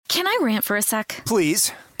Can I rant for a sec?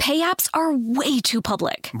 Please. Pay apps are way too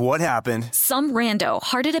public. What happened? Some rando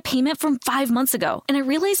hearted a payment from 5 months ago, and I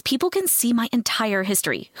realized people can see my entire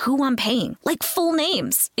history, who I'm paying, like full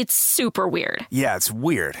names. It's super weird. Yeah, it's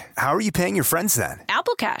weird. How are you paying your friends then?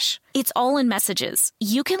 Apple Cash. It's all in messages.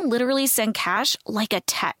 You can literally send cash like a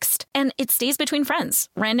text, and it stays between friends.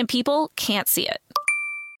 Random people can't see it.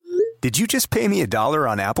 Did you just pay me $1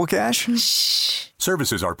 on Apple Cash? Shh.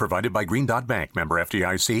 Services are provided by Green Dot Bank, member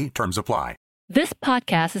FDIC. Terms apply. This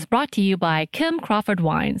podcast is brought to you by Kim Crawford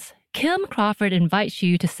Wines. Kim Crawford invites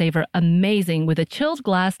you to savor amazing with a chilled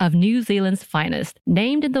glass of New Zealand's finest,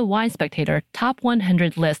 named in the Wine Spectator Top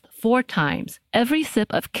 100 list 4 times. Every sip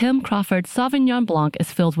of Kim Crawford Sauvignon Blanc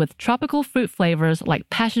is filled with tropical fruit flavors like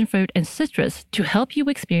passion fruit and citrus to help you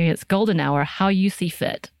experience golden hour how you see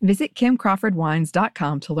fit. Visit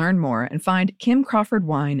KimCrawfordWines.com to learn more and find Kim Crawford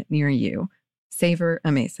wine near you. Savor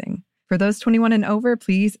amazing. For those 21 and over,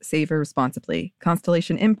 please savor responsibly.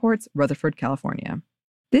 Constellation Imports, Rutherford, California.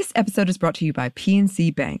 This episode is brought to you by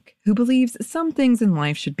PNC Bank, who believes some things in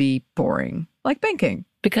life should be boring, like banking.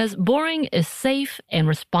 Because boring is safe and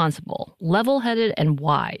responsible, level-headed and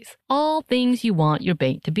wise. All things you want your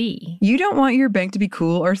bank to be. You don't want your bank to be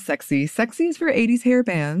cool or sexy. Sexy is for 80s hair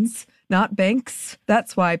bands, not banks.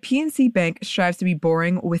 That's why PNC Bank strives to be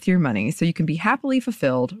boring with your money so you can be happily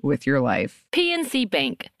fulfilled with your life. PNC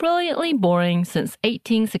Bank, brilliantly boring since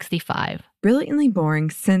 1865. Brilliantly Boring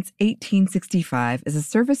Since 1865 is a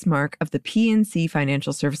service mark of the PNC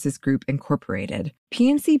Financial Services Group, Incorporated.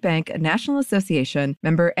 PNC Bank, a National Association,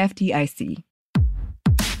 member FDIC.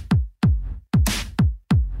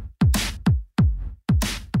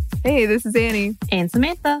 Hey, this is Annie. And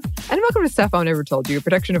Samantha. And welcome to Stuff I Never Told You, a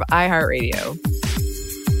production of iHeartRadio.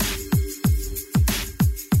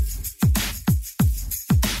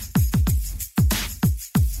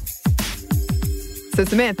 So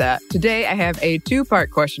Samantha, today I have a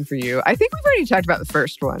 2-part question for you. I think we've already talked about the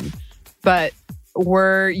first one, but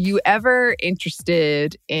were you ever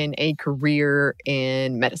interested in a career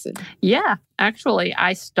in medicine? Yeah, actually,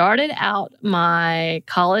 I started out my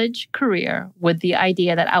college career with the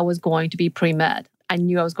idea that I was going to be pre-med. I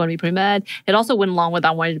knew I was going to be pre-med. It also went along with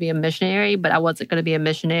I wanted to be a missionary, but I wasn't going to be a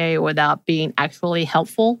missionary without being actually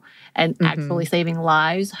helpful and actually saving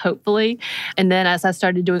lives, hopefully. And then as I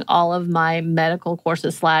started doing all of my medical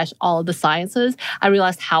courses / all of the sciences, I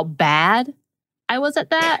realized how bad I was at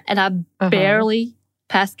that. And I barely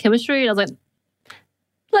passed chemistry. And I was like,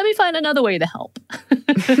 let me find another way to help.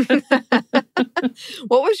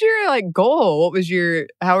 What was your goal?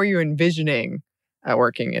 How are you envisioning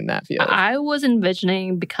working in that field? I was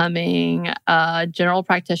envisioning becoming a general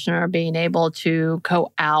practitioner, being able to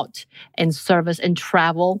go out and service and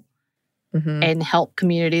travel and help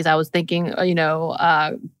communities. I was thinking,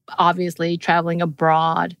 obviously traveling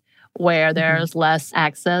abroad where there's less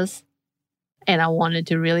access. And I wanted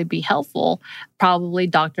to really be helpful. Probably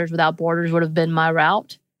Doctors Without Borders would have been my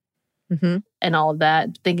route and all of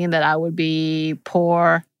that, thinking that I would be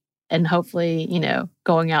poor and hopefully,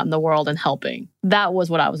 going out in the world and helping. That was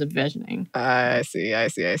what I was envisioning. I see.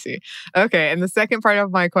 Okay, and the second part of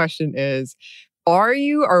my question is, are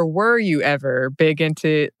you or were you ever big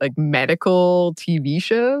into medical TV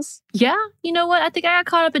shows? Yeah, you know what? I think I got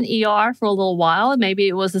caught up in ER for a little while. Maybe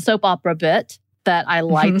it was the soap opera bit that I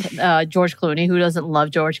liked George Clooney. Who doesn't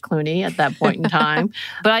love George Clooney at that point in time?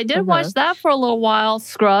 But I did watch that for a little while.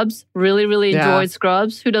 Scrubs, really enjoyed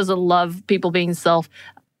Scrubs. Who doesn't love people being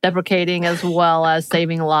self-deprecating as well as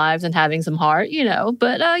saving lives and having some heart,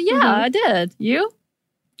 But I did. You?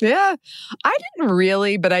 Yeah, I didn't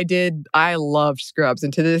really, but I did. I loved Scrubs.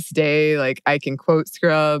 And to this day, I can quote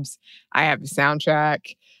Scrubs. I have the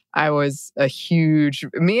soundtrack.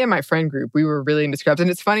 Me and my friend group, we were really into Scrubs. And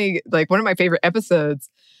it's funny, one of my favorite episodes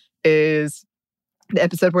is the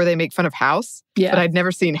episode where they make fun of House. Yeah. But I'd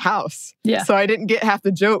never seen House. Yeah. So I didn't get half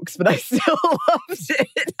the jokes, but I still loved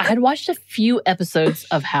it. I had watched a few episodes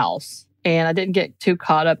of House and I didn't get too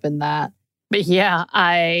caught up in that. But yeah,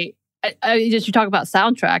 I just you talk about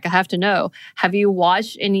soundtrack, I have to know, have you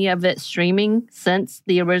watched any of it streaming since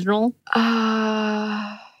the original?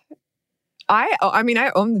 I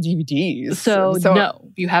own the DVDs. So no,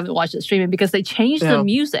 you haven't watched it streaming because they changed the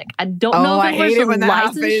music. I don't know if it was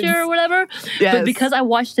licensure or whatever, but because I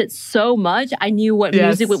watched it so much, I knew what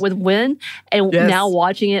music would win. And now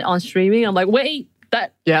watching it on streaming, I'm like, wait,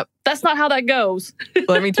 That's not how that goes.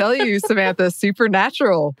 Let me tell you, Samantha,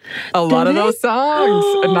 Supernatural. A lot of those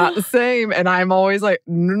songs are not the same. And I'm always like,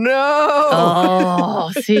 no.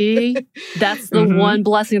 Oh, see? That's the one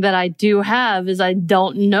blessing that I do have is I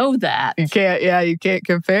don't know that. You can't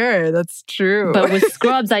compare. That's true. But with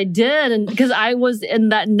Scrubs, I did. And because I was in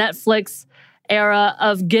that Netflix era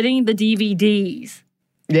of getting the DVDs.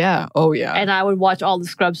 Yeah. Oh, yeah. And I would watch all the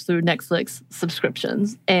Scrubs through Netflix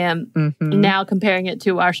subscriptions. And now comparing it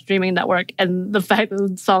to our streaming network and the fact that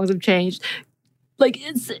the songs have changed, like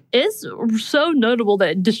it's so notable that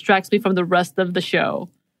it distracts me from the rest of the show.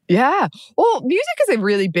 Yeah. Well, music is a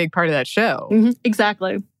really big part of that show.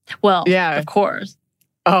 Exactly. Well, of course.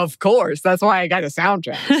 Of course. That's why I got a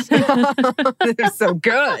soundtrack. They're so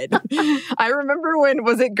good. I remember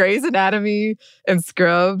was it Grey's Anatomy and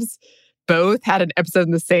Scrubs both had an episode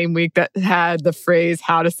in the same week that had the phrase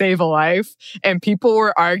 "how to save a life," and people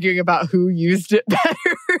were arguing about who used it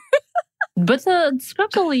better. But the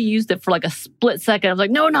Scrubs only used it for like a split second. I was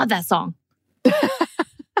like, no, not that song.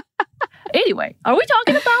 Anyway, are we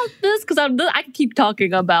talking about this? Because I can keep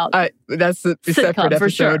talking about that's a separate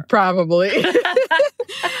episode, sure. Probably. So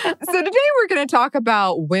today we're going to talk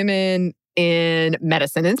about women in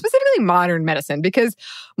medicine, and specifically modern medicine, because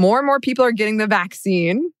more and more people are getting the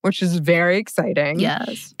vaccine, which is very exciting.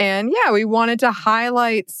 Yes. And we wanted to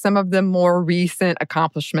highlight some of the more recent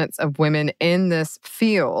accomplishments of women in this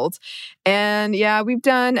field. And we've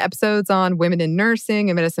done episodes on women in nursing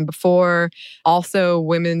and medicine before, also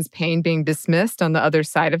women's pain being dismissed on the other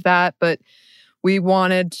side of that. But we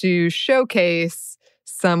wanted to showcase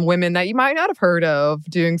some women that you might not have heard of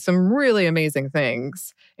doing some really amazing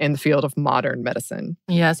things in the field of modern medicine.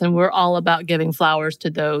 Yes, and we're all about giving flowers to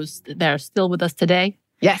those that are still with us today.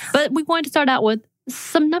 Yes. But we wanted to start out with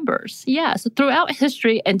some numbers. Yeah, so throughout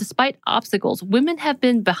history and despite obstacles, women have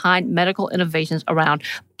been behind medical innovations around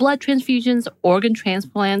blood transfusions, organ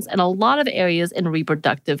transplants, and a lot of areas in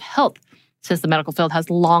reproductive health. Since the medical field has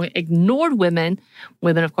long ignored women,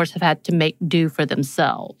 of course, have had to make do for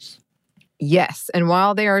themselves. Yes, and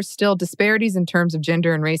while there are still disparities in terms of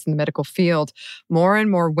gender and race in the medical field, more and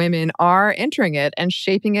more women are entering it and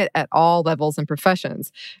shaping it at all levels and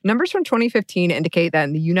professions. Numbers from 2015 indicate that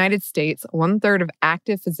in the United States, 1/3 of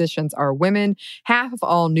active physicians are women, half of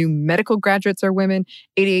all new medical graduates are women,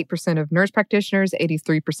 88% of nurse practitioners,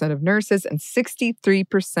 83% of nurses, and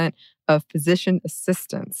 63% of physician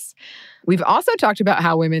assistants. We've also talked about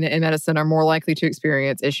how women in medicine are more likely to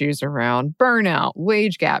experience issues around burnout,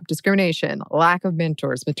 wage gap, discrimination, lack of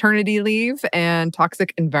mentors, maternity leave, and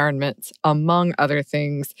toxic environments, among other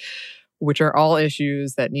things, which are all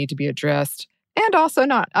issues that need to be addressed and also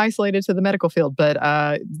not isolated to the medical field. But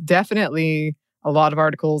definitely a lot of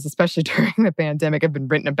articles, especially during the pandemic, have been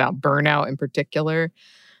written about burnout in particular.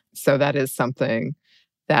 So that is something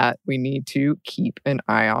that we need to keep an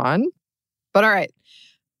eye on. But all right,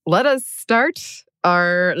 let us start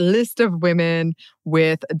our list of women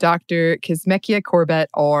with Dr. Kizzmekia Corbett,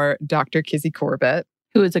 or Dr. Kizzy Corbett.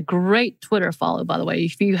 Who is a great Twitter follow, by the way.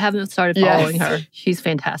 If you haven't started following her, she's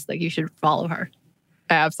fantastic. You should follow her.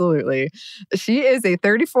 Absolutely. She is a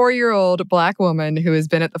 34-year-old Black woman who has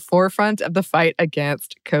been at the forefront of the fight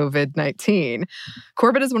against COVID-19.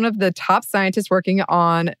 Corbett is one of the top scientists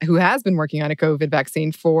who has been working on a COVID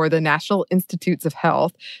vaccine for the National Institutes of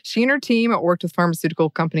Health. She and her team worked with pharmaceutical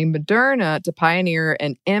company Moderna to pioneer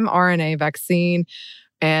an mRNA vaccine.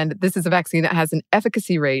 And this is a vaccine that has an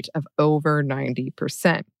efficacy rate of over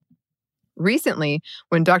 90%. Recently,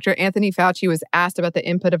 when Dr. Anthony Fauci was asked about the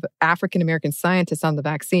input of African-American scientists on the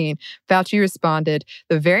vaccine, Fauci responded,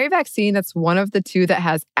 "The very vaccine that's one of the two that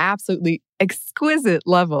has absolutely exquisite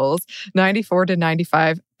levels, 94 to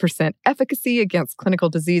 95% efficacy against clinical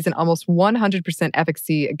disease and almost 100%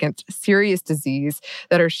 efficacy against serious disease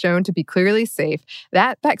that are shown to be clearly safe.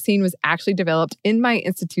 That vaccine was actually developed in my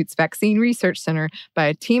institute's Vaccine Research Center by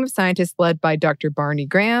a team of scientists led by Dr. Barney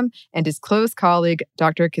Graham and his close colleague,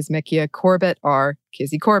 Dr. Kizzmekia Corbett, or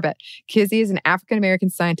Kizzy Corbett. Kizzy is an African-American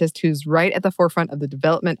scientist who's right at the forefront of the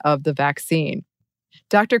development of the vaccine.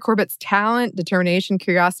 Dr. Corbett's talent, determination,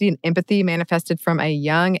 curiosity, and empathy manifested from a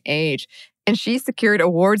young age. And she secured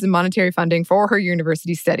awards and monetary funding for her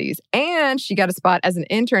university studies. And she got a spot as an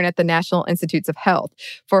intern at the National Institutes of Health.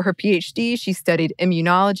 For her PhD, she studied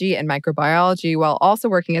immunology and microbiology while also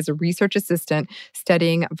working as a research assistant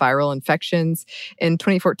studying viral infections. In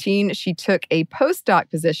 2014, she took a postdoc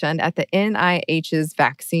position at the NIH's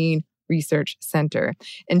Vaccine Research Center.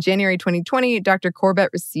 In January 2020, Dr. Corbett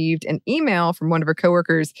received an email from one of her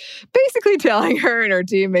coworkers basically telling her and her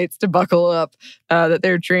teammates to buckle up, that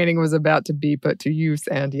their training was about to be put to use.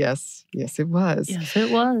 And yes, it was. Yes,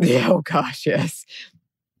 it was. Yeah, oh gosh, yes.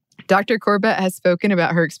 Dr. Corbett has spoken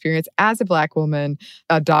about her experience as a Black woman,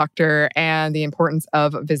 a doctor, and the importance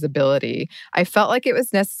of visibility. I felt like it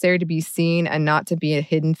was necessary to be seen and not to be a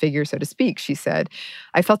hidden figure, so to speak, she said.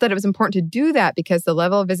 I felt that it was important to do that because the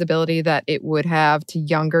level of visibility that it would have to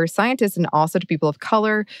younger scientists and also to people of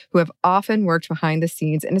color who have often worked behind the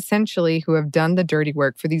scenes and essentially who have done the dirty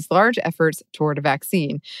work for these large efforts toward a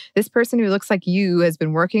vaccine. This person who looks like you has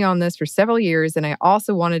been working on this for several years, and I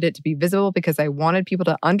also wanted it to be visible because I wanted people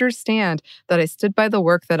to understand that I stood by the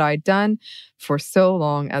work that I'd done for so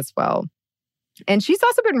long as well. And she's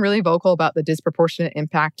also been really vocal about the disproportionate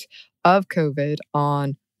impact of COVID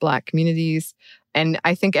on Black communities. And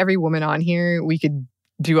I think every woman on here, we could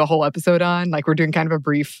do a whole episode on. Like, we're doing kind of a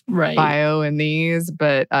brief bio in these,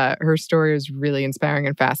 but her story is really inspiring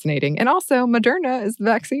and fascinating. And also, Moderna is the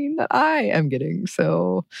vaccine that I am getting.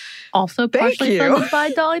 So also partially funded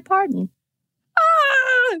by Dolly Parton.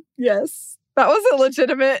 Yes. That was a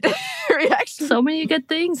legitimate reaction. So many good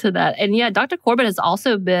things to that. And yeah, Dr. Corbett has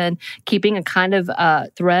also been keeping a kind of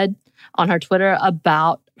thread on her Twitter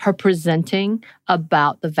about her presenting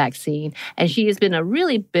about the vaccine. And she has been a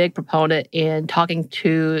really big proponent in talking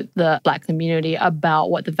to the Black community about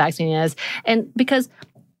what the vaccine is. And because,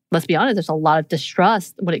 let's be honest, there's a lot of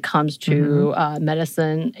distrust when it comes to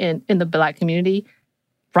medicine in the Black community.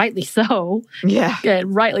 Rightly so. Yeah.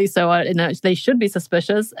 Rightly so. And they should be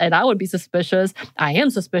suspicious. And I would be suspicious. I am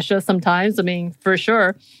suspicious sometimes. I mean, for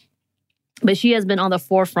sure. But she has been on the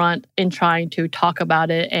forefront in trying to talk about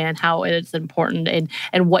it and how it is important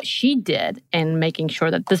and what she did in making sure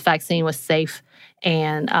that this vaccine was safe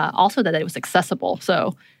and also that it was accessible.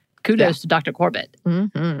 So kudos to Dr. Corbett.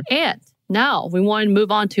 And now, we want to move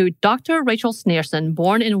on to Dr. Rachel Sneerson,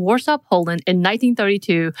 born in Warsaw, Poland in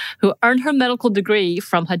 1932, who earned her medical degree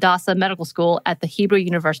from Hadassah Medical School at the Hebrew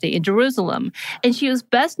University in Jerusalem. And she was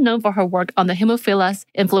best known for her work on the Haemophilus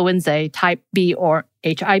influenzae type B, or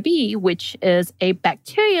HIB, which is a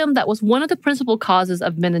bacterium that was one of the principal causes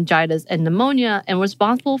of meningitis and pneumonia and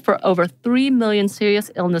responsible for over 3 million serious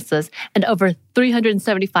illnesses and over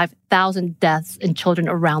 375,000 deaths in children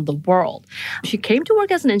around the world. She came to work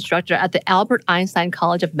as an instructor at the Albert Einstein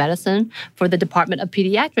College of Medicine for the Department of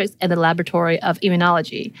Pediatrics and the Laboratory of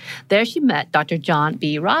Immunology. There she met Dr. John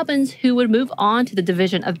B. Robbins, who would move on to the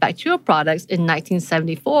Division of Bacterial Products in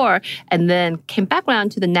 1974 and then came back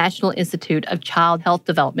around to the National Institute of Child Health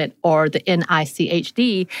Development, or the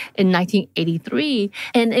NICHD, in 1983.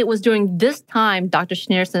 And it was during this time Dr.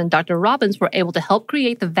 Sneerson and Dr. Robbins were able to help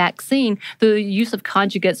create the vaccine through the use of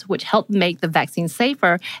conjugates, which helped make the vaccine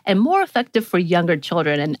safer and more effective for younger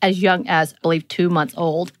children, and as young as, I believe, 2 months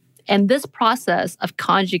old. And this process of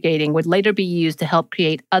conjugating would later be used to help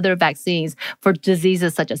create other vaccines for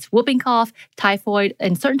diseases such as whooping cough, typhoid,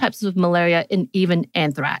 and certain types of malaria, and even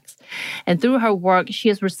anthrax. And through her work, she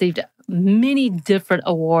has received many different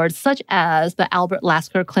awards, such as the Albert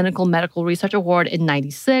Lasker Clinical Medical Research Award in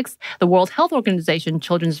 1996, the World Health Organization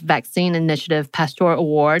Children's Vaccine Initiative Pasteur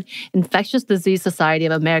Award, Infectious Disease Society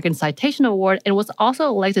of American Citation Award, and was also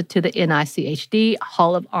elected to the NICHD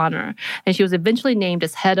Hall of Honor. And she was eventually named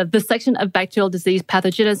as head of the section of bacterial disease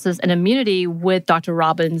pathogenesis and immunity with Dr.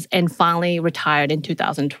 Robbins, and finally retired in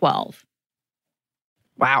 2012.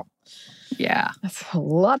 Wow. Yeah. That's a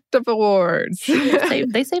lot of awards.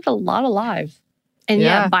 They saved a lot of lives. And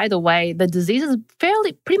yeah, by the way, the disease is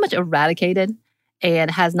pretty much eradicated and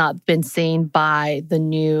has not been seen by the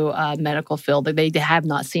new medical field. They have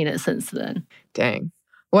not seen it since then. Dang.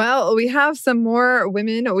 Well, we have some more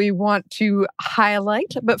women we want to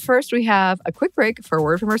highlight. But first, we have a quick break for a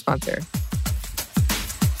word from our sponsor.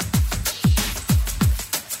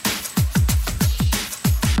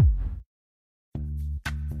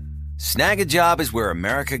 Snag a Job is where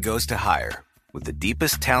America goes to hire, with the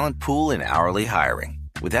deepest talent pool in hourly hiring.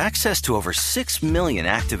 With access to over 6 million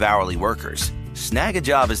active hourly workers, Snag a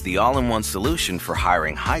Job is the all-in-one solution for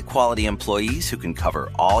hiring high-quality employees who can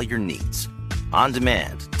cover all your needs. On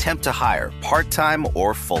demand, temp to hire, part-time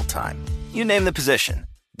or full-time. You name the position.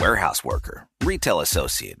 Warehouse worker, retail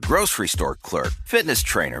associate, grocery store clerk, fitness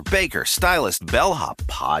trainer, baker, stylist, bellhop,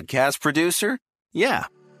 podcast producer. Yeah,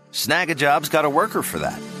 Snag a Job's got a worker for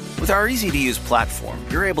that. With our easy-to-use platform,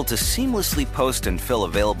 you're able to seamlessly post and fill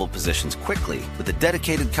available positions quickly with a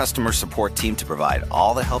dedicated customer support team to provide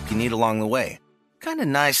all the help you need along the way. Kind of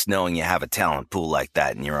nice knowing you have a talent pool like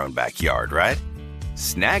that in your own backyard, right?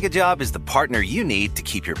 Snag a Job is the partner you need to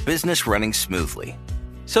keep your business running smoothly.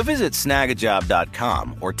 So visit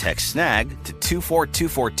snagajob.com or text snag to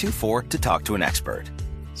 242424 to talk to an expert.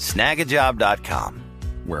 Snagajob.com,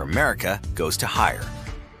 where America goes to hire.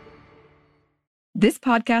 This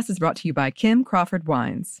podcast is brought to you by Kim Crawford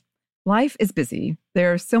Wines. Life is busy.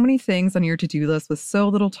 There are so many things on your to-do list with so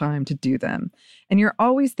little time to do them. And you're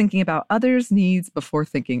always thinking about others' needs before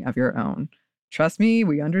thinking of your own. Trust me,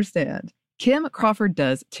 we understand. Kim Crawford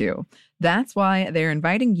does too. That's why they're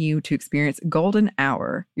inviting you to experience Golden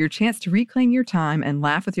Hour, your chance to reclaim your time and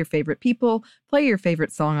laugh with your favorite people, play your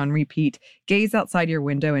favorite song on repeat, gaze outside your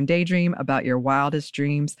window and daydream about your wildest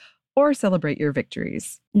dreams, or celebrate your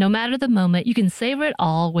victories. No matter the moment, you can savor it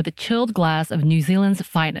all with a chilled glass of New Zealand's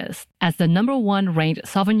finest. As the #1 ranked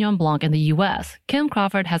Sauvignon Blanc in the U.S., Kim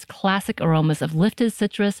Crawford has classic aromas of lifted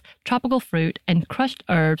citrus, tropical fruit, and crushed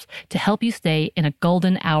herbs to help you stay in a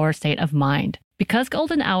golden hour state of mind. Because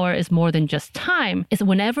golden hour is more than just time, it's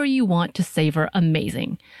whenever you want to savor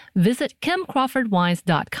amazing. Visit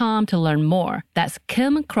KimCrawfordWines.com to learn more. That's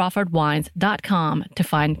KimCrawfordWines.com to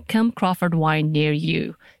find Kim Crawford wine near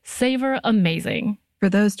you. Savor amazing. For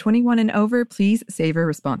those 21 and over, please savor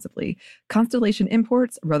responsibly. Constellation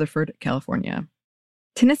Imports, Rutherford, California.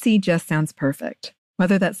 Tennessee just sounds perfect.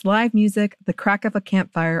 Whether that's live music, the crack of a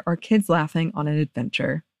campfire, or kids laughing on an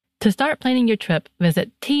adventure. To start planning your trip,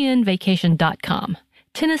 visit tnvacation.com.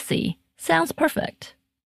 Tennessee sounds perfect.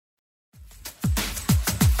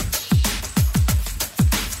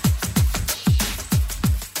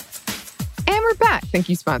 And we're back. Thank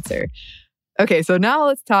you, sponsor. Okay, so now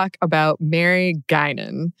let's talk about Mary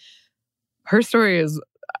Guinan. Her story is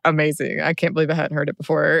amazing. I can't believe I hadn't heard it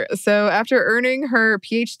before. So after earning her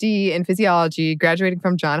PhD in physiology, graduating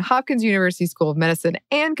from Johns Hopkins University School of Medicine,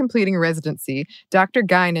 and completing residency, Dr.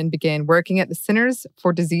 Guinan began working at the Centers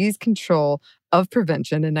for Disease Control of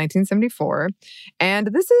Prevention in 1974. And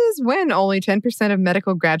this is when only 10% of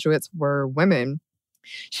medical graduates were women.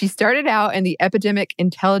 She started out in the Epidemic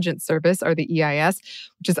Intelligence Service, or the EIS,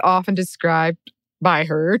 which is often described by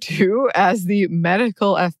her, too, as the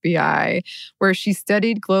medical FBI, where she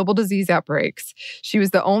studied global disease outbreaks. She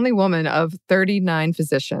was the only woman of 39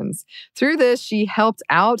 physicians. Through this, she helped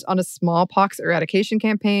out on a smallpox eradication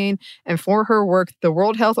campaign, and for her work, the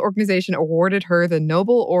World Health Organization awarded her the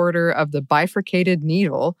Noble Order of the Bifurcated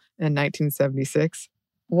Needle in 1976.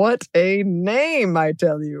 What a name, I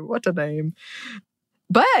tell you. What a name.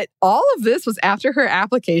 But all of this was after her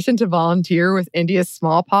application to volunteer with India's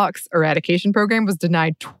smallpox eradication program was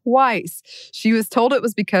denied twice. She was told it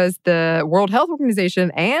was because the World Health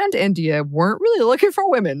Organization and India weren't really looking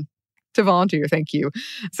for women to volunteer. Thank you.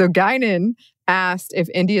 So Guinan asked if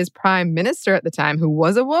India's prime minister at the time, who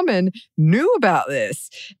was a woman, knew about this.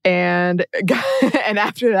 And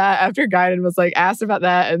after that, after Guinan was like asked about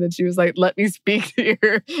that, and then she was like, let me speak to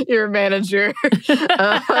your manager.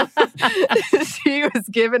 She was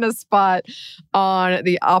given a spot on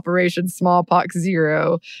the Operation Smallpox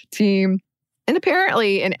Zero team. And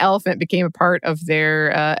apparently an elephant became a part of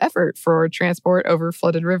their effort for transport over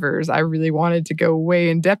flooded rivers. I really wanted to go way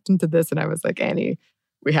in depth into this. And I was like, Annie,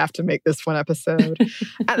 we have to make this one episode.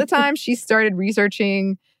 At the time, she started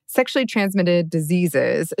researching sexually transmitted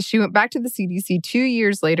diseases. She went back to the CDC 2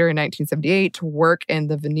 years later in 1978 to work in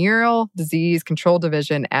the Venereal Disease Control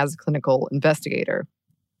Division as a clinical investigator.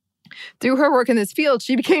 Through her work in this field,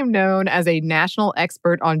 she became known as a national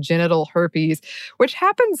expert on genital herpes, which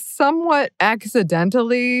happened somewhat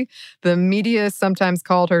accidentally. The media sometimes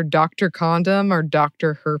called her Dr. Condom or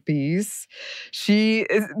Dr. Herpes. She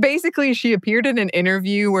appeared in an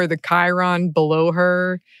interview where the chyron below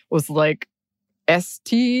her was like,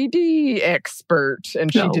 STD expert,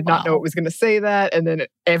 and she did not know it was going to say that. And then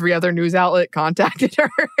every other news outlet contacted her.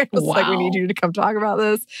 It was like, we need you to come talk about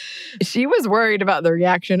this. She was worried about the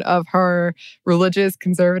reaction of her religious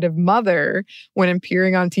conservative mother when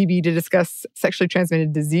appearing on TV to discuss sexually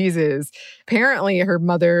transmitted diseases. Apparently, her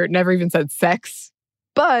mother never even said sex,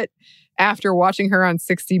 but after watching her on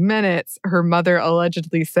 60 Minutes, her mother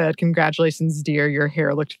allegedly said, "Congratulations, dear, your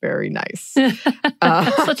hair looked very nice."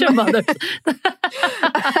 Such a mother.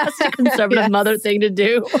 Such a conservative mother thing to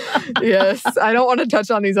do. Yes. I don't want to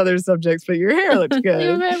touch on these other subjects, but your hair looks good.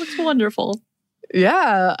 Your hair looks wonderful.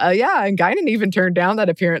 Yeah. And Guinan even turned down that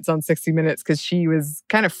appearance on 60 Minutes because she was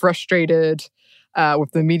kind of frustrated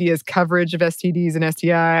with the media's coverage of STDs and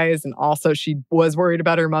STIs. And also she was worried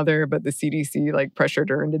about her mother, but the CDC pressured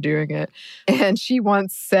her into doing it. And she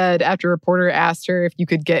once said, after a reporter asked her if you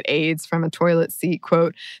could get AIDS from a toilet seat,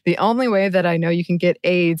 quote, "The only way that I know you can get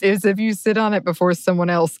AIDS is if you sit on it before someone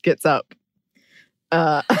else gets up."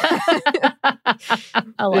 I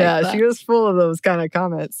like that. She was full of those kind of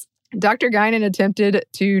comments. Dr. Guinan attempted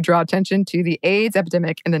to draw attention to the AIDS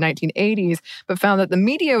epidemic in the 1980s, but found that the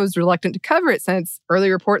media was reluctant to cover it since early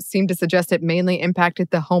reports seemed to suggest it mainly impacted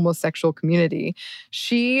the homosexual community.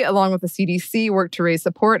 She, along with the CDC, worked to raise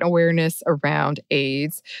support and awareness around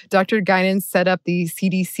AIDS. Dr. Guinan set up the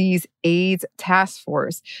CDC's AIDS Task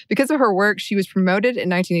Force. Because of her work, she was promoted in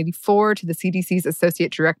 1984 to the CDC's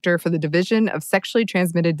Associate Director for the Division of Sexually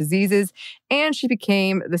Transmitted Diseases, and she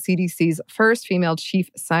became the CDC's first female chief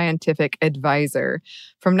scientific advisor.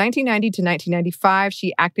 From 1990 to 1995,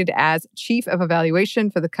 she acted as chief of evaluation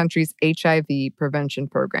for the country's HIV prevention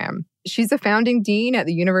program. She's a founding dean at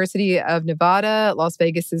the University of Nevada, Las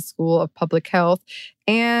Vegas' School of Public Health,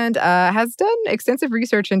 and has done extensive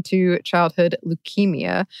research into childhood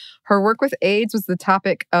leukemia. Her work with AIDS was the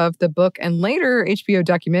topic of the book and later HBO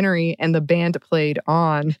documentary And the Band Played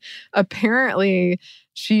On. Apparently,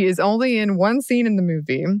 she is only in one scene in the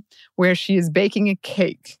movie where she is baking a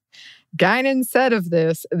cake. Guinan said of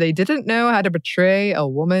this, they didn't know how to portray a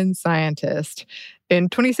woman scientist. In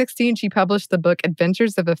 2016, she published the book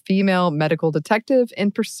Adventures of a Female Medical Detective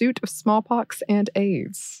in Pursuit of Smallpox and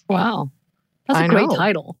AIDS. Wow. That's a great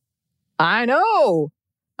title. I know.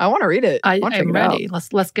 I want to read it. I'm ready.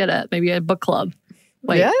 Let's get it. Maybe a book club.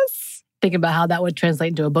 Wait, yes. Thinking about how that would translate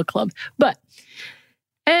into a book club.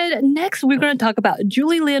 And next, we're going to talk about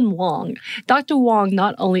Julie Lin Wong. Dr. Wong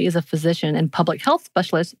not only is a physician and public health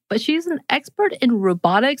specialist, but she's an expert in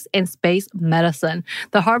robotics and space medicine.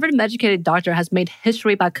 The Harvard-educated doctor has made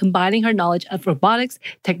history by combining her knowledge of robotics,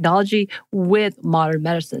 technology with modern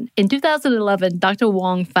medicine. In 2011, Dr.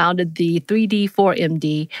 Wong founded the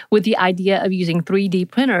 3D4MD with the idea of using 3D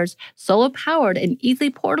printers, solar-powered and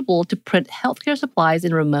easily portable, to print healthcare supplies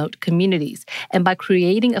in remote communities. And by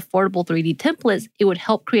creating affordable 3D templates, it would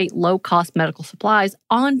help create low-cost medical supplies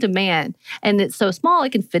on demand. And it's so small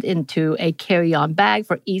it can fit into a carry-on bag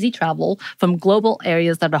for easy travel from global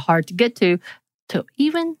areas that are hard to get to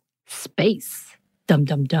even space. Dum,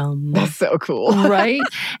 dum, dum. That's so cool. Right?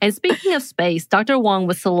 And speaking of space, Dr. Wong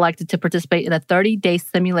was selected to participate in a 30-day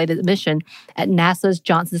simulated mission at NASA's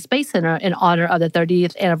Johnson Space Center in honor of the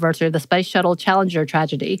 30th anniversary of the Space Shuttle Challenger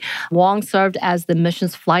tragedy. Wong served as the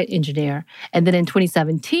mission's flight engineer. And then in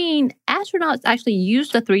 2017, astronauts actually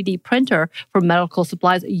used a 3D printer for medical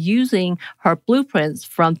supplies using her blueprints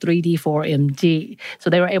from 3D4MD. So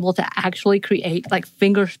they were able to actually create like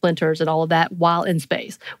finger splinters and all of that while in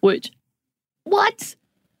space, which... What?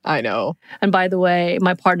 I know. And by the way,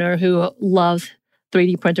 my partner who loves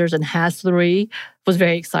 3D printers and has 3 was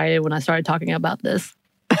very excited when I started talking about this.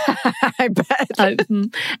 I bet.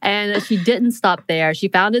 And she didn't stop there. She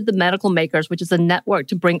founded the Medical Makers, which is a network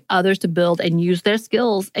to bring others to build and use their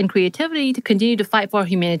skills and creativity to continue to fight for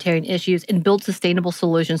humanitarian issues and build sustainable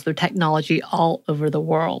solutions through technology all over the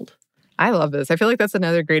world. I love this. I feel like that's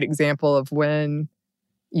another great example of when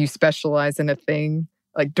you specialize in a thing.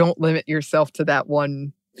 Like, don't limit yourself to that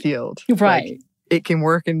one field. Right. Like, it can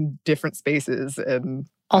work in different spaces. And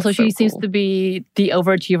also, she seems to be the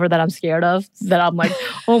overachiever that I'm scared of. That I'm like,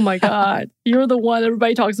 oh my God, you're the one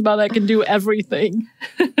everybody talks about that can do everything.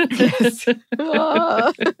 Yes.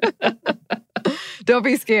 Don't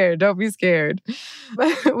be scared. Don't be scared.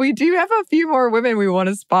 We do have a few more women we want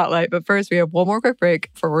to spotlight. But first, we have one more quick break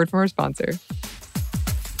for a word from our sponsor.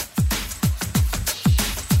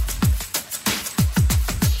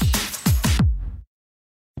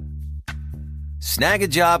 Snag a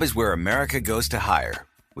Job is where America goes to hire,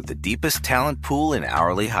 with the deepest talent pool in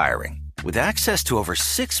hourly hiring. With access to over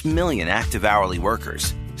 6 million active hourly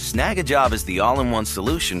workers, Snag a Job is the all-in-one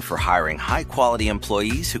solution for hiring high-quality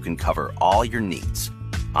employees who can cover all your needs.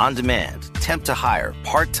 On demand, temp to hire,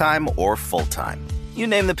 part-time or full-time. You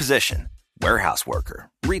name the position. Warehouse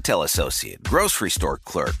worker, retail associate, grocery store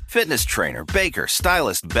clerk, fitness trainer, baker,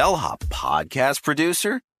 stylist, bellhop, podcast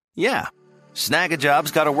producer. Yeah, Snag a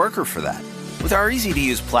Job's got a worker for that. With our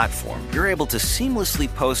easy-to-use platform, you're able to seamlessly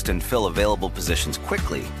post and fill available positions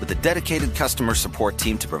quickly with a dedicated customer support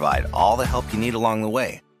team to provide all the help you need along the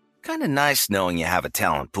way. Kind of nice knowing you have a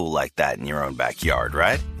talent pool like that in your own backyard,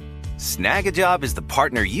 right? Snag-a-Job is the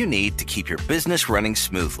partner you need to keep your business running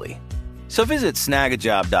smoothly. So visit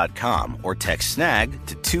snagajob.com or text SNAG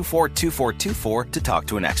to 242424 to talk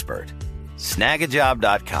to an expert.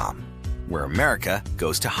 Snagajob.com, where America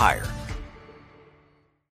goes to hire.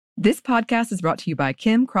 This podcast is brought to you by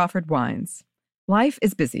Kim Crawford Wines. Life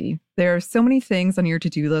is busy. There are so many things on your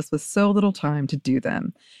to-do list with so little time to do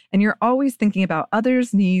them. And you're always thinking about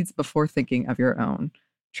others' needs before thinking of your own.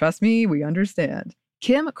 Trust me, we understand.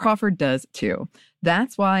 Kim Crawford does too.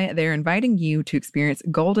 That's why they're inviting you to experience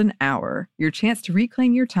Golden Hour, your chance to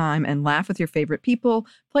reclaim your time and laugh with your favorite people,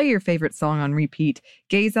 play your favorite song on repeat,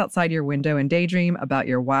 gaze outside your window and daydream about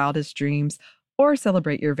your wildest dreams, or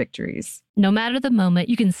celebrate your victories. No matter the moment,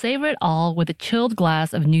 you can savor it all with a chilled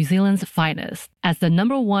glass of New Zealand's finest. As the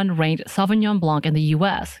 #1 ranked Sauvignon Blanc in the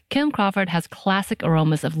U.S., Kim Crawford has classic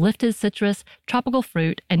aromas of lifted citrus, tropical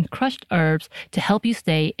fruit, and crushed herbs to help you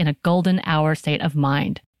stay in a golden hour state of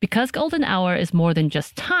mind. Because golden hour is more than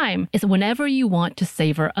just time, it's whenever you want to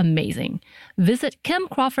savor amazing. Visit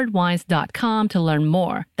KimCrawfordWines.com to learn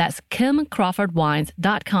more. That's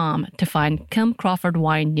KimCrawfordWines.com to find Kim Crawford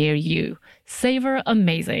wine near you. Savor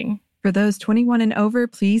amazing. For those 21 and over,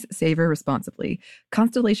 please savor responsibly.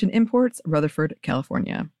 Constellation Imports, Rutherford,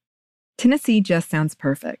 California. Tennessee just sounds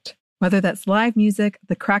perfect. Whether that's live music,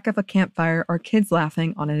 the crack of a campfire, or kids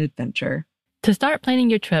laughing on an adventure. To start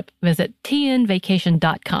planning your trip, visit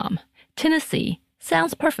tnvacation.com. Tennessee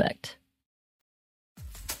sounds perfect.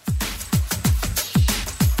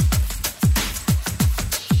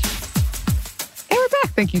 And we're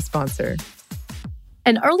back. Thank you, sponsor.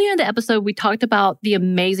 And earlier in the episode, we talked about the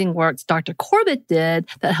amazing work Dr. Corbett did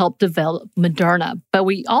that helped develop Moderna. But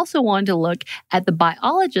we also wanted to look at the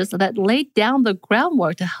biologists that laid down the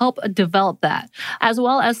groundwork to help develop that, as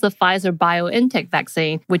well as the Pfizer-BioNTech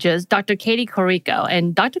vaccine, which is Dr. Katie Corico.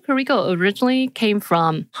 And Dr. Corico originally came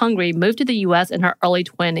from Hungary, moved to the U.S. in her early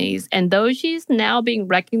 20s. And though she's now being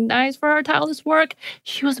recognized for her tireless work,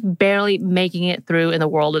 she was barely making it through in the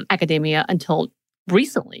world of academia until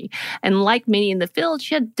recently. And like many in the field,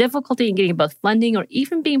 she had difficulty in getting both funding or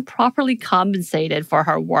even being properly compensated for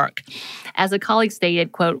her work. As a colleague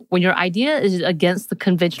stated, quote, "When your idea is against the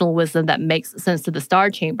conventional wisdom that makes sense to the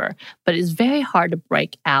Star Chamber, but it's very hard to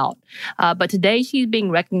break out." But today she's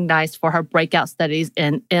being recognized for her breakout studies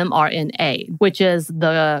in mRNA, which is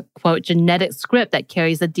the, quote, genetic script that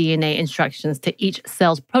carries the DNA instructions to each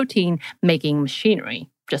cell's protein-making machinery.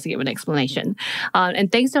 Just to give an explanation. And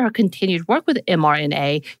thanks to her continued work with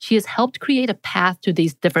mRNA, she has helped create a path to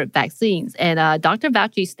these different vaccines. And Dr.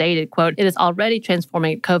 Fauci stated, quote, "It is already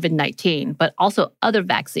transforming COVID-19, but also other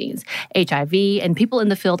vaccines, HIV, and people in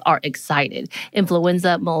the field are excited.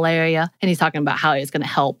 Influenza, malaria," and he's talking about how it's going to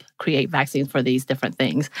help create vaccines for these different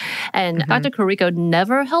things. And Dr. Corico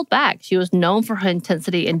never held back. She was known for her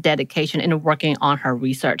intensity and dedication in working on her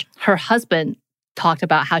research. Her husband talked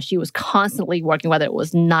about how she was constantly working, whether it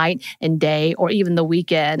was night and day or even the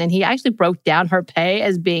weekend. And he actually broke down her pay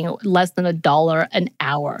as being less than $1 an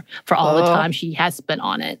hour for all the time she had spent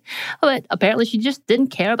on it. But apparently she just didn't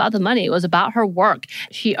care about the money. It was about her work.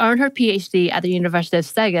 She earned her PhD at the University of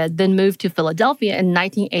Szeged, then moved to Philadelphia in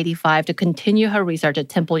 1985 to continue her research at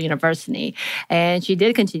Temple University. And she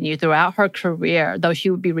did continue throughout her career, though she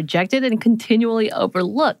would be rejected and continually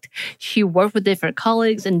overlooked. She worked with different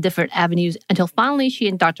colleagues in different avenues until finally, she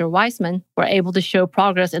and Dr. Weissman were able to show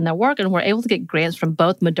progress in their work and were able to get grants from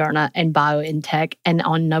both Moderna and BioNTech. And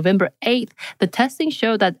on November 8th, the testing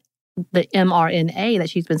showed that the mRNA that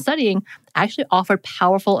she's been studying actually offered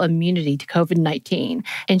powerful immunity to COVID-19.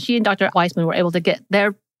 And she and Dr. Weissman were able to get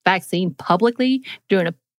their vaccine publicly during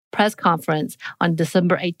a press conference on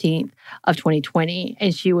December 18th of 2020.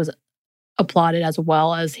 And she was applauded as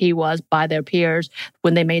well as he was by their peers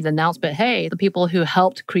when they made the announcement, hey, the people who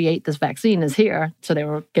helped create this vaccine is here. So they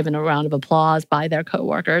were given a round of applause by their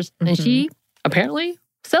coworkers. And she apparently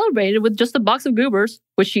celebrated with just a box of goobers,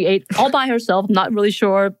 which she ate all by herself. Not really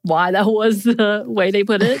sure why that was the way they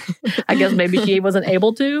put it. I guess maybe she wasn't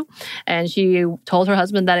able to. And she told her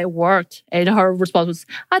husband that it worked. And her response was,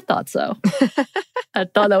 I thought so. I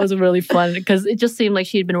thought that was really fun because it just seemed like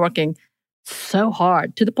she had been working so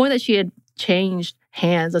hard to the point that she had changed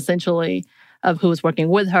hands, essentially, of who was working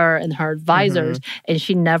with her and her advisors. And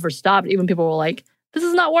she never stopped. Even people were like, this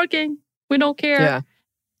is not working. We don't care. Yeah.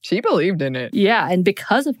 She believed in it. Yeah. And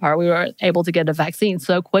because of her, we were able to get a vaccine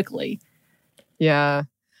so quickly. Yeah.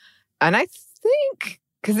 And I think,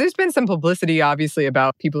 because there's been some publicity, obviously,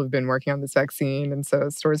 about people who've been working on this vaccine. And so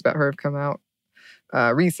stories about her have come out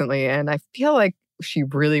recently. And I feel like she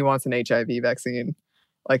really wants an HIV vaccine.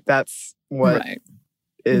 Like, that's what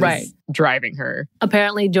is driving her.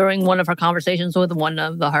 Apparently, during one of her conversations with one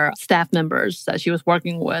of her staff members that she was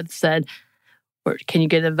working with said, can you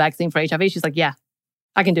get a vaccine for HIV? She's like, yeah,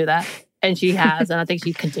 I can do that. And she has. And I think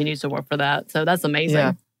she continues to work for that. So that's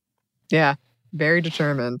amazing. Yeah. Very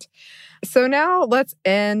determined. So now let's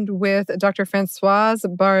end with Dr. Françoise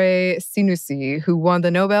Barré-Sinoussi, who won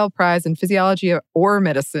the Nobel Prize in Physiology or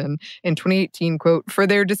Medicine in 2018, quote, for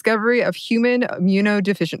their discovery of human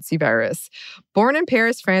immunodeficiency virus. Born in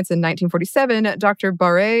Paris, France in 1947, Dr.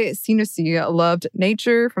 Barré-Sinoussi loved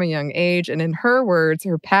nature from a young age, and in her words,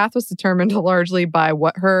 her path was determined largely by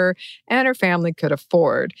what her and her family could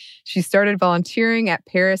afford. She started volunteering at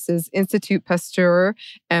Paris's Institut Pasteur,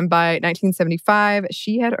 and by 1975,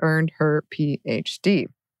 she had earned her PhD.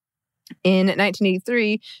 In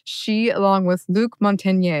 1983, she, along with Luc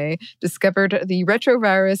Montagnier, discovered the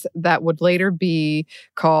retrovirus that would later be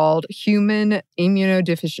called human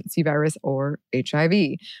immunodeficiency virus, or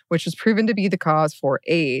HIV, which was proven to be the cause for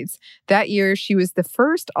AIDS. That year, she was the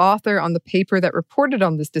first author on the paper that reported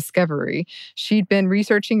on this discovery. She'd been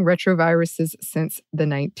researching retroviruses since the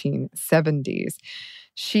 1970s.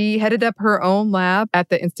 She headed up her own lab at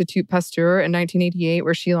the Institut Pasteur in 1988,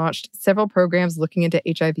 where she launched several programs looking into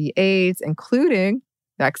HIV/AIDS, including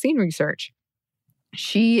vaccine research.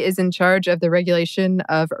 She is in charge of the regulation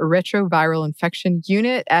of retroviral infection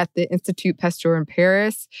unit at the Institut Pasteur in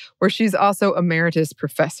Paris, where she's also emeritus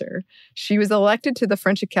professor. She was elected to the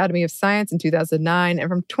French Academy of Science in 2009, and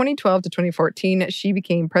from 2012 to 2014, she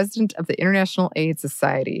became president of the International AIDS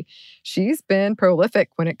Society. She's been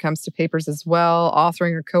prolific when it comes to papers as well,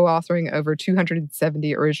 authoring or co-authoring over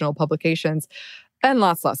 270 original publications, and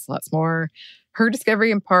lots more. Her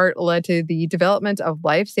discovery in part led to the development of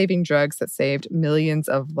life-saving drugs that saved millions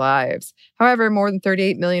of lives. However, more than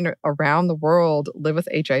 38 million around the world live with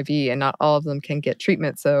HIV, and not all of them can get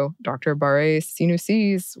treatment. So Dr.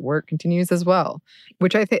 Barré-Sinoussi's work continues as well,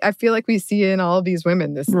 which I feel like we see in all of these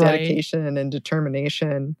women, this dedication and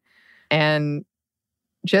determination. And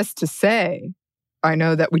just to say, I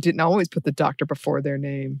know that we didn't always put the doctor before their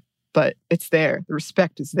name, but it's there. The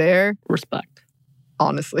respect is there. Respect.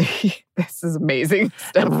 Honestly, this is amazing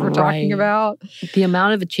stuff we're talking about. The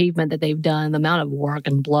amount of achievement that they've done, the amount of work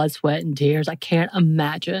and blood, sweat, and tears, I can't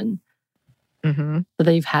imagine that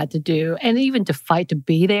they've had to do. And even to fight to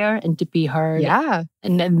be there and to be heard. Yeah.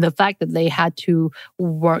 And then the fact that they had to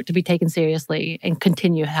work to be taken seriously and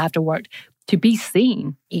continue to have to work to be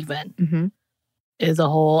seen even is a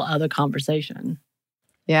whole other conversation.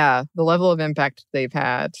 Yeah. The level of impact they've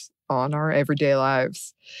had on our everyday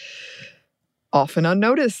lives, often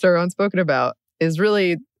unnoticed or unspoken about, is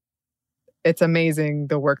really, it's amazing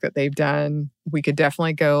the work that they've done. We could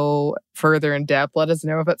definitely go further in depth. Let us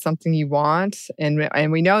know if it's something you want.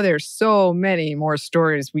 And we know there's so many more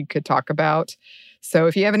stories we could talk about. So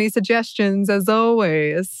if you have any suggestions, as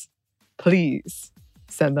always, please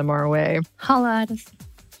send them our way. Holla at us.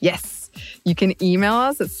 Yes. You can email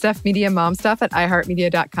us at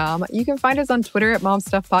stuffmediamomstuff@iheartmedia.com. You can find us on Twitter at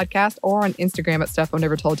momstuffpodcast or on Instagram at Stuff I've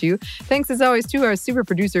Never Told You. Thanks as always to our super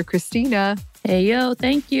producer, Christina. Hey, yo,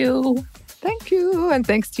 thank you. Thank you. And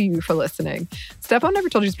thanks to you for listening. Stuff I've Never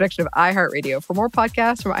Told You is a production of iHeartRadio. For more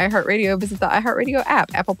podcasts from iHeartRadio, visit the iHeartRadio app,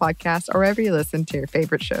 Apple Podcasts, or wherever you listen to your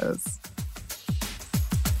favorite shows.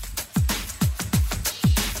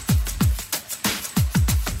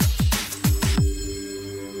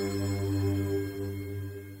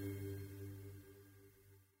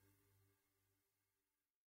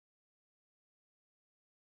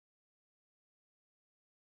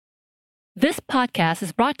 This podcast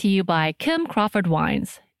is brought to you by Kim Crawford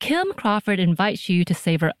Wines. Kim Crawford invites you to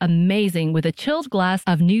savor amazing with a chilled glass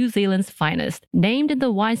of New Zealand's finest, named in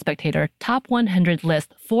the Wine Spectator Top 100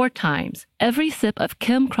 list 4 times. Every sip of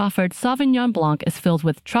Kim Crawford Sauvignon Blanc is filled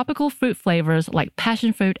with tropical fruit flavors like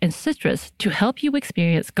passion fruit and citrus to help you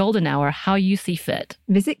experience golden hour how you see fit.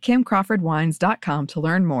 Visit KimCrawfordWines.com to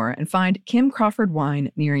learn more and find Kim Crawford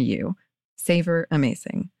wine near you. Savor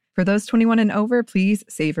amazing. For those 21 and over, please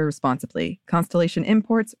savor responsibly. Constellation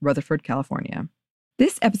Imports, Rutherford, California.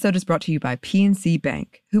 This episode is brought to you by PNC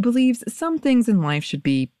Bank, who believes some things in life should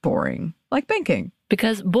be boring, like banking.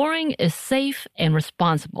 Because boring is safe and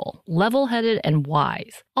responsible, level-headed and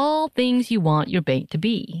wise. All things you want your bank to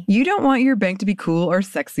be. You don't want your bank to be cool or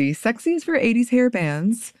sexy. Sexy is for 80s hair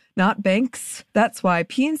bands, not banks. That's why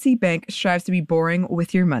PNC Bank strives to be boring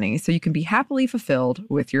with your money so you can be happily fulfilled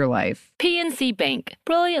with your life. PNC Bank,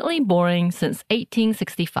 brilliantly boring since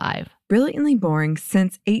 1865. Brilliantly Boring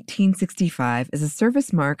Since 1865 is a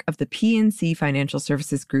service mark of the PNC Financial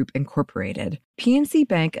Services Group, Incorporated. PNC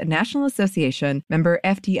Bank, a National Association, member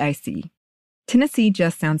FDIC. Tennessee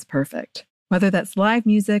just sounds perfect. Whether that's live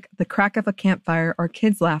music, the crack of a campfire, or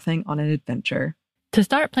kids laughing on an adventure. To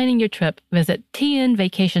start planning your trip, visit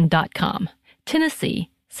tnvacation.com.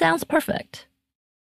 Tennessee sounds perfect.